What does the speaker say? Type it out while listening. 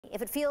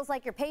If it feels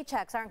like your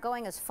paychecks aren't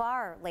going as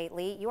far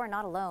lately, you are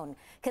not alone.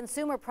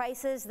 Consumer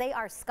prices, they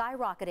are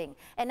skyrocketing.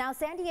 And now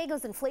San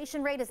Diego's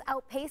inflation rate is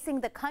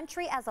outpacing the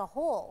country as a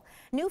whole.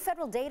 New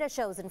federal data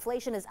shows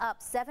inflation is up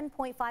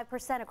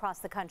 7.5% across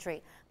the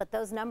country. But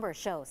those numbers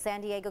show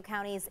San Diego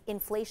County's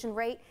inflation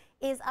rate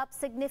is up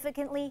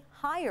significantly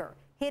higher,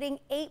 hitting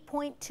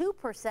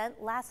 8.2%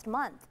 last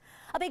month.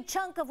 A big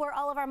chunk of where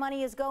all of our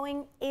money is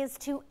going is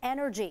to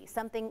energy,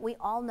 something we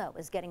all know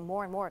is getting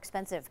more and more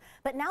expensive.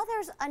 But now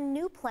there's a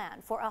new plan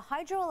for a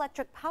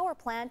hydroelectric power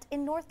plant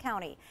in North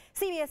County.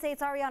 CBS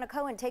 8's Ariana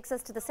Cohen takes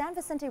us to the San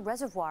Vicente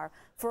Reservoir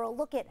for a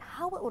look at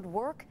how it would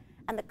work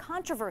and the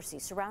controversy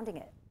surrounding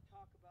it.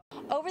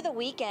 Over the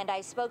weekend,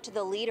 I spoke to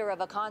the leader of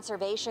a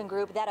conservation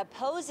group that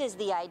opposes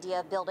the idea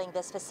of building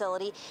this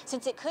facility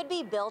since it could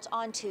be built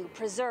on 2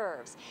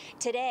 preserves.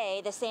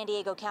 Today, the San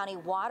Diego County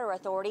Water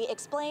Authority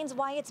explains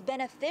why it's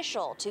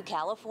beneficial to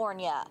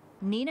California.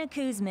 Neena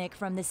Kuzmich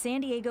from the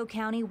San Diego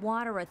County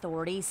Water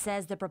Authority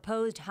says the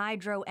proposed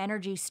hydro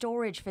energy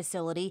storage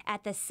facility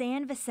at the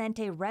San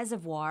Vicente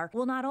Reservoir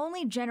will not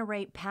only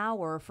generate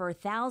power for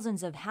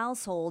thousands of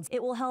households,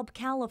 it will help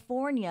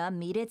California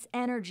meet its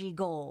energy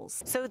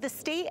goals. So the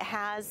state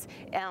has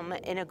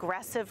an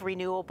aggressive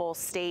renewable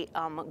state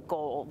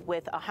goal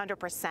with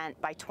 100%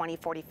 by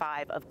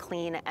 2045 of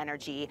clean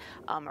energy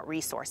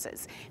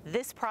resources.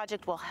 This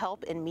project will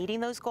help in meeting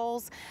those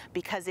goals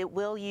because it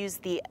will use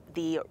the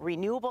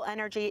renewable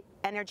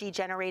energy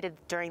generated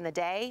during the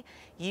day,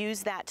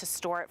 use that to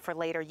store it for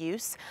later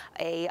use.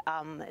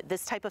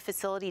 This type of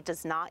facility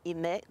does not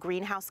emit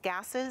greenhouse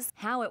gases.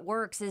 How it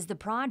works is the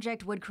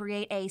project would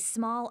create a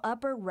small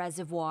upper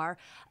reservoir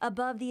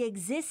above the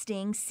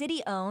existing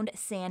city-owned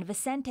San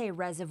Vicente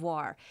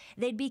Reservoir.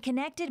 They'd be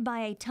connected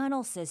by a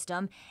tunnel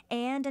system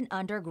and an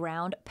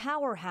underground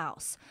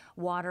powerhouse.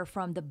 Water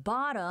from the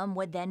bottom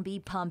would then be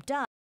pumped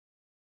up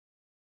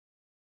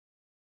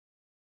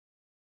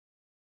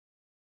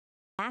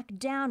back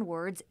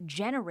downwards,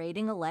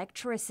 generating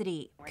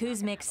electricity.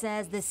 Kuzmich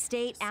says the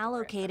state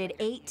allocated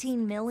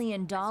 $18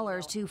 million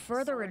to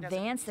further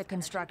advance the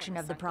construction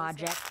of the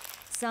project,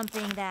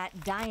 something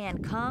that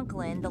Diane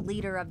Conklin, the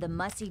leader of the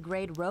Mussey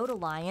Grade Road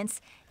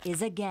Alliance,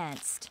 is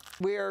against.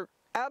 We're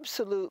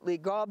absolutely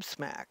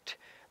gobsmacked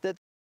that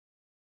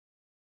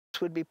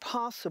this would be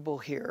possible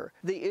here.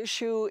 The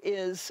issue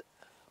is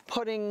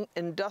putting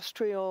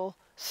industrial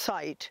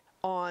site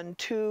on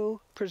 2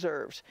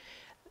 preserves.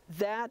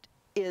 That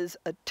is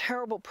a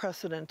terrible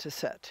precedent to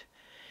set,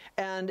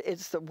 and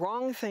it's the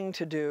wrong thing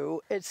to do.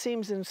 It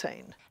seems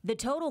insane. The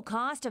total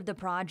cost of the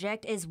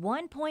project is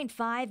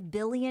 $1.5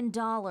 billion,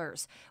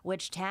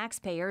 which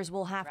taxpayers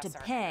will have to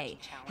pay.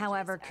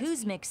 However,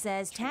 Kuzmich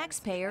says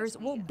taxpayers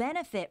will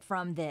benefit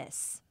from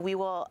this. We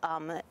will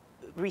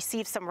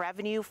receive some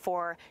revenue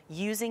for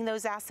using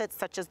those assets,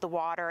 such as the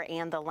water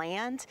and the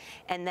land,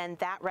 and then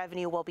that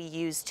revenue will be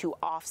used to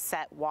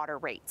offset water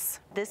rates.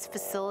 This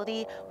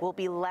facility will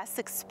be less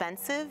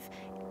expensive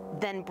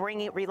than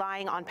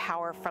relying on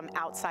power from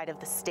outside of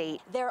the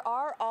state. There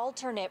are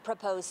alternate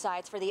proposed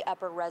sites for the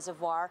upper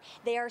reservoir.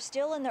 They are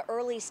still in the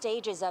early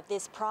stages of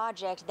this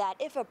project that,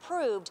 if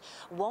approved,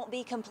 won't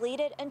be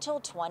completed until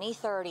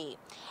 2030.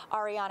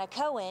 Ariana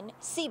Cohen,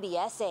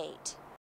 CBS 8.